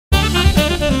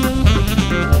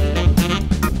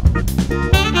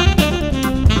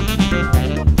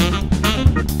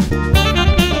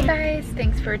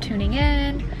for tuning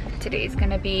in. Today's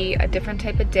gonna be a different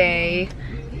type of day.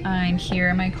 I'm here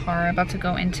in my car about to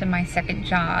go into my second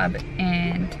job,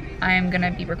 and I'm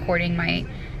gonna be recording my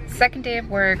second day of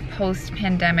work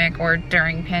post-pandemic, or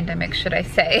during pandemic should I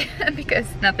say, because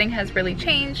nothing has really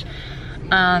changed.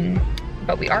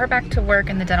 But we are back to work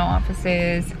in the dental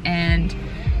offices, and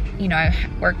you know, I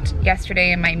worked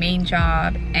yesterday in my main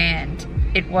job and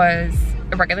it was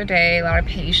a regular day, a lot of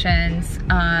patients.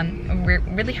 We're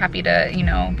really happy to, you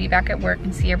know, be back at work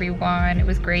and see everyone. It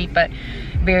was great, but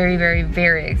very, very,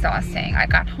 very exhausting. I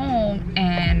got home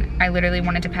and I literally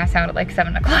wanted to pass out at like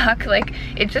 7 o'clock. Like,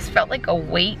 it just felt like a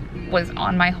weight was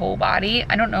on my whole body.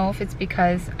 I don't know if it's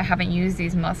because I haven't used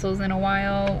these muscles in a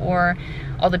while or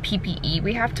all the PPE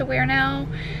we have to wear now,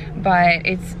 but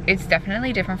it's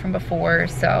definitely different from before.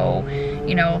 So,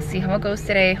 you know, see how it goes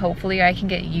today. Hopefully I can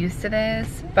get used to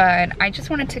this, but I just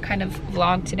wanted to kind of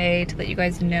vlog today to let you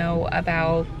guys know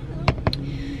about,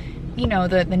 you know,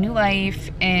 the new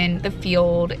life in the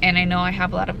field. And I know I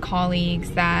have a lot of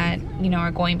colleagues that, you know,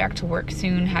 are going back to work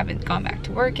soon, haven't gone back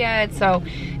to work yet. So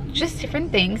just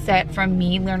different things that from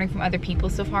me learning from other people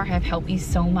so far have helped me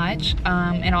so much,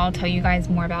 and I'll tell you guys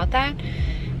more about that.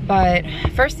 But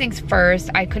first things first,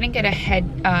 I couldn't get a head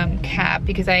cap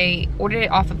because I ordered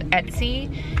it off of Etsy,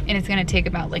 and it's gonna take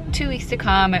about like 2 weeks to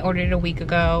come. I ordered it a week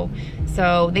ago.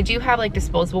 So they do have like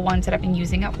disposable ones that I've been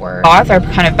using at work. Both are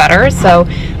kind of better. So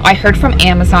I heard from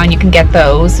Amazon you can get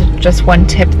those. Just one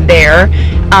tip there.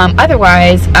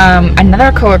 Otherwise,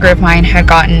 another coworker of mine had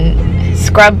gotten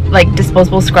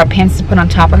disposable scrub pants to put on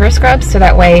top of her scrubs, so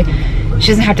that way she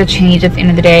doesn't have to change at the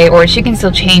end of the day, or she can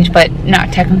still change but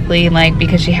not technically, like,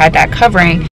 because she had that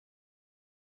covering.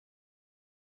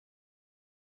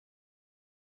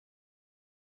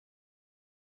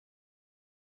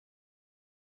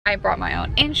 I brought my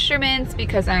own instruments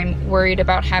because I'm worried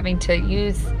about having to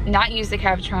not use the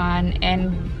Cavitron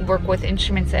and work with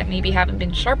instruments that maybe haven't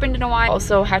been sharpened in a while.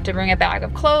 Also have to bring a bag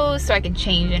of clothes so I can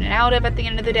change in and out of at the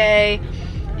end of the day.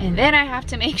 And then I have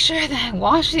to make sure that I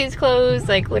wash these clothes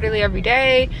like literally every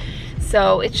day.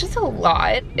 So it's just a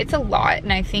lot. It's a lot,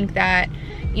 and I think that,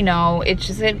 you know, it's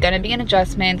just gonna be an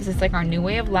adjustment. This is like our new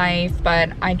way of life,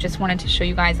 but I just wanted to show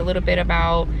you guys a little bit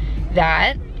about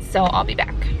that. So I'll be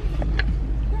back.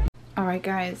 Alright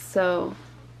guys, so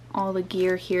all the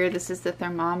gear here, this is the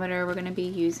thermometer we're going to be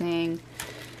using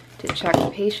to check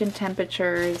patient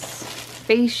temperatures,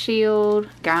 face shield,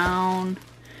 gown,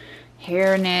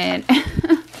 hairnet.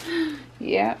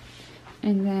 Yep.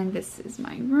 And then this is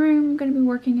my room I'm going to be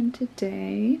working in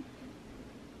today.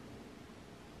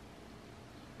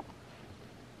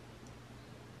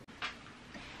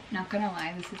 Not gonna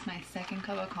lie, this is my second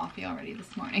cup of coffee already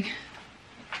this morning.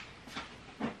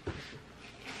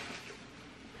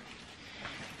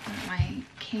 My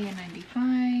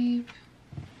KN95.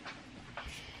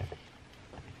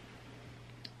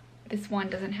 This one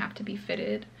doesn't have to be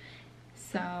fitted,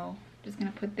 so I'm just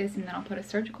gonna put this, and then I'll put a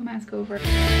surgical mask over it.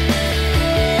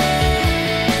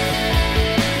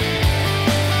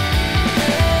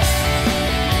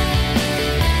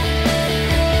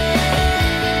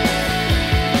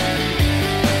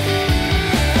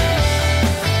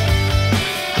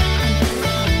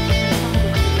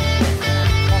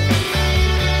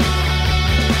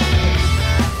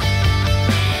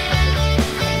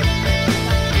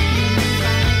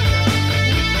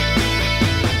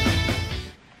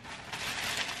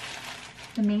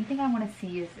 The main thing I want to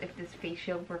see is if this face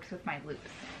shield works with my loupes.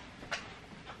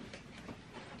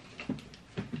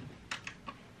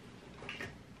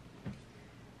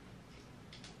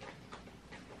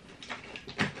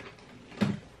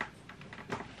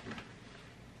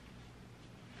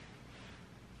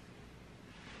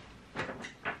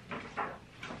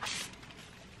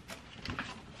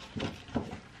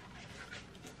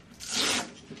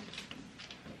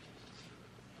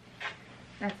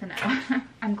 That's a no.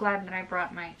 I'm glad that I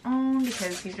brought my own,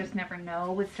 because you just never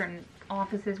know with certain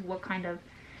offices what kind of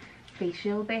face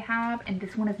shield they have, and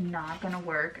this one is not going to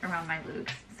work around my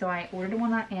loupes. So I ordered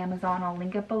one on Amazon. I'll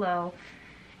link it below,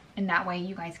 and that way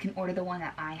you guys can order the one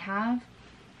that I have.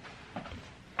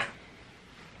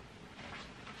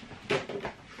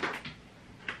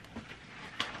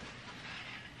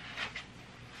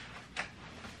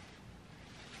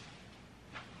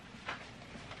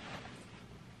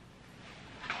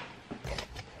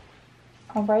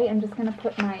 Alright, I'm just going to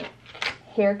put my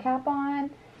hair cap on,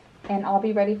 and I'll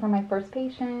be ready for my first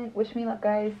patient. Wish me luck,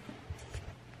 guys.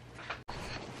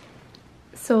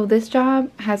 So this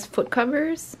job has foot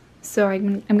covers, so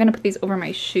I'm going to put these over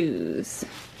my shoes.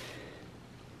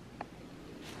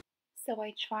 So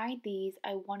I tried these.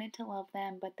 I wanted to love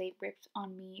them, but they ripped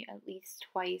on me at least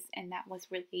twice, and that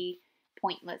was really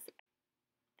pointless.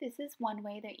 This is one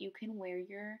way that you can wear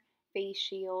your face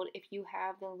shield if you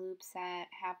have the loupes that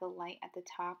have the light at the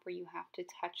top where you have to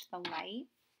touch the light.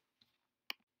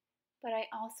 But I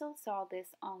also saw this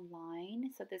online,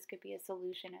 so this could be a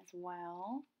solution as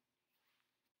well.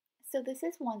 So this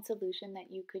is one solution that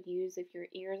you could use if your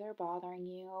ears are bothering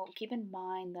you. Keep in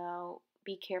mind though,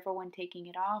 be careful when taking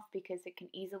it off because it can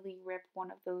easily rip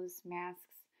one of those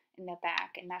masks in the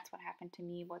back, and that's what happened to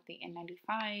me with the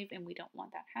N95, and we don't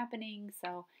want that happening.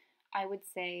 So I would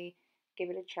say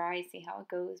give it a try, see how it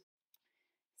goes.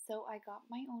 So I got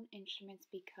my own instruments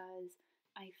because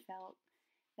I felt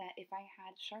that if I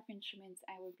had sharp instruments,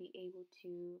 I would be able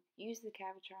to use the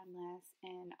Cavitron less,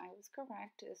 and I was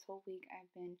correct. This whole week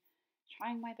I've been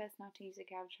trying my best not to use the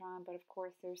Cavitron, but of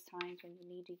course there's times when you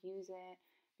need to use it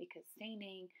because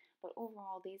staining, but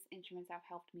overall these instruments have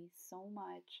helped me so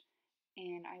much,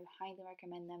 and I highly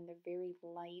recommend them. They're very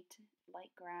light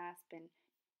grasp, and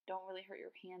don't really hurt your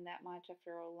hand that much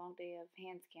after a long day of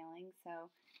hand scaling, so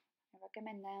I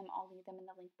recommend them. I'll leave them in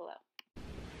the link below.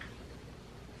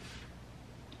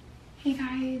 Hey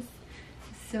guys,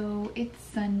 so it's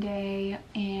Sunday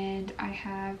and I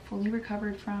have fully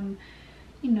recovered from,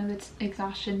 the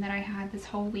exhaustion that I had this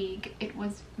whole week. It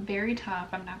was very tough,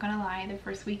 I'm not gonna lie. The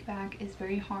first week back is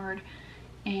very hard,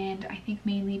 and I think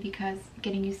mainly because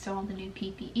getting used to all the new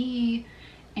PPE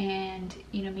and,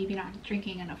 maybe not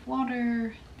drinking enough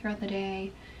water throughout the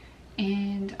day.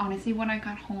 And honestly, when I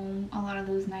got home, a lot of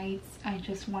those nights I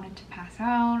just wanted to pass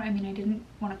out. I mean, I didn't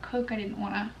want to cook, I didn't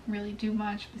want to really do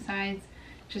much besides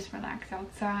just relax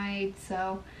outside.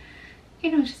 So,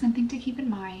 just something to keep in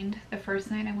mind. The first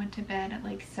night I went to bed at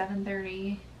like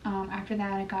 7:30. After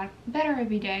that I got better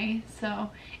every day. So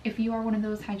if you are one of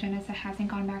those hygienists that hasn't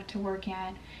gone back to work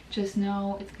yet, just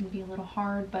know it's going to be a little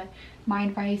hard, but my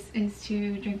advice is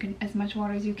to drink as much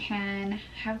water as you can,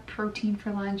 have protein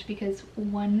for lunch, because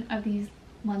one of these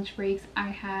lunch breaks I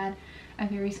had a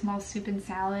very small soup and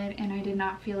salad and I did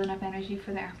not feel enough energy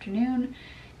for the afternoon,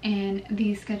 and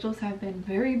these schedules have been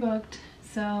very booked.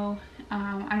 So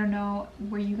I don't know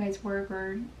where you guys work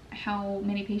or how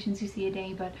many patients you see a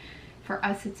day, but for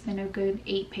us it's been a good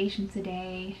 8 patients a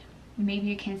day,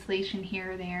 maybe a cancellation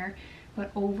here or there,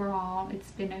 but overall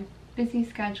it's been a busy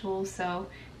schedule. So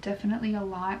definitely a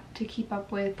lot to keep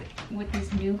up with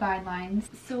these new guidelines.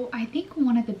 So I think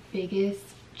one of the biggest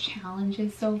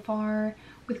challenges so far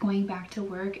with going back to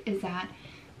work is that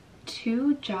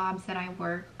 2 jobs that I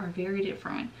work are very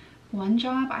different. One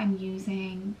job I'm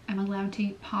allowed to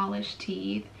polish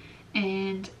teeth,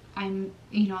 and I'm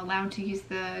allowed to use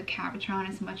the Cavitron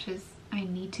as much as I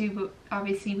need to, but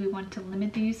obviously we want to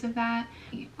limit the use of that.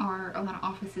 A lot of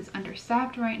offices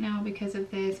understaffed right now because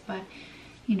of this, but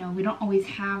we don't always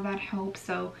have that help.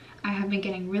 So I have been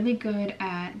getting really good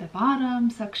at the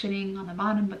bottom, suctioning on the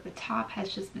bottom, but the top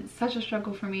has just been such a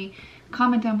struggle for me.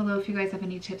 Comment down below if you guys have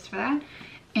any tips for that.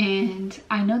 And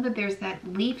I know that there's that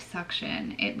leaf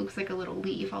suction. It looks like a little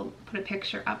leaf. I'll put a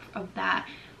picture up of that.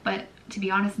 But to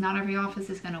be honest, not every office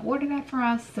is going to order that for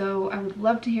us. So I would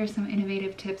love to hear some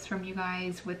innovative tips from you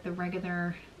guys with the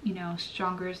regular,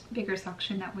 stronger, bigger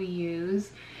suction that we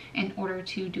use in order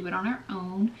to do it on our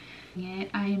own.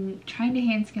 I'm trying to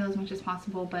hand scale as much as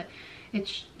possible, but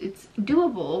it's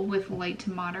doable with light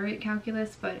to moderate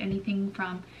calculus, but anything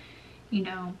from,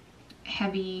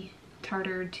 heavy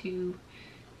tartar to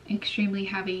extremely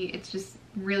heavy, it's just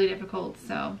really difficult.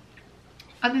 So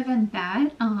other than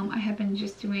that, I have been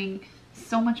just doing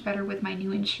so much better with my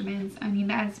new instruments. I mean,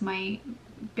 that is my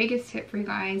biggest tip for you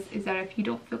guys, is that if you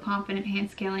don't feel confident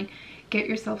hand scaling, get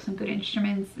yourself some good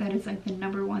instruments. That is like the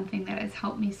 #1 thing that has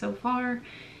helped me so far.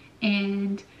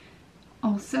 And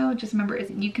also just remember,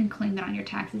 you can claim that on your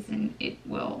taxes and it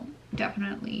will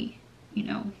definitely,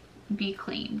 be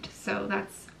claimed. So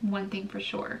that's one thing for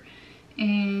sure.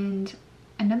 And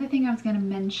another thing I was going to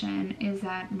mention is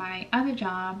that my other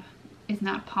job is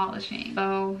not polishing.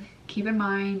 So keep in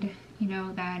mind,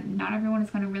 that not everyone is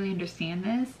going to really understand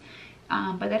this,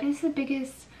 but that is the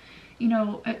biggest,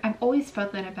 I've always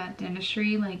felt that about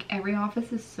dentistry. Like, every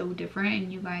office is so different,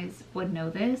 and you guys would know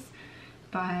this,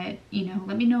 but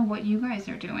let me know what you guys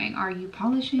are doing. Are you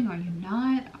polishing? Are you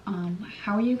not?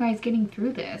 How are you guys getting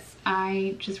through this?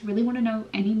 I just really want to know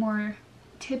any more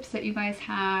tips that you guys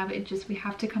have. We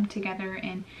have to come together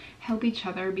and help each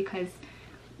other, because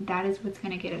that is what's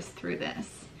going to get us through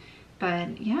this.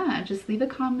 But yeah, just leave a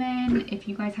comment if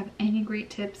you guys have any great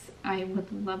tips. I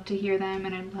would love to hear them,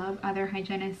 and I love other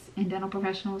hygienists and dental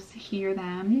professionals to hear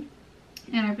them.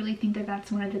 And I really think that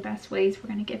that's one of the best ways we're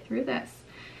going to get through this.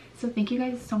 So thank you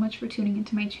guys so much for tuning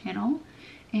into my channel,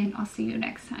 and I'll see you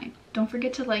next time. Don't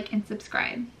forget to like and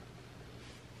subscribe.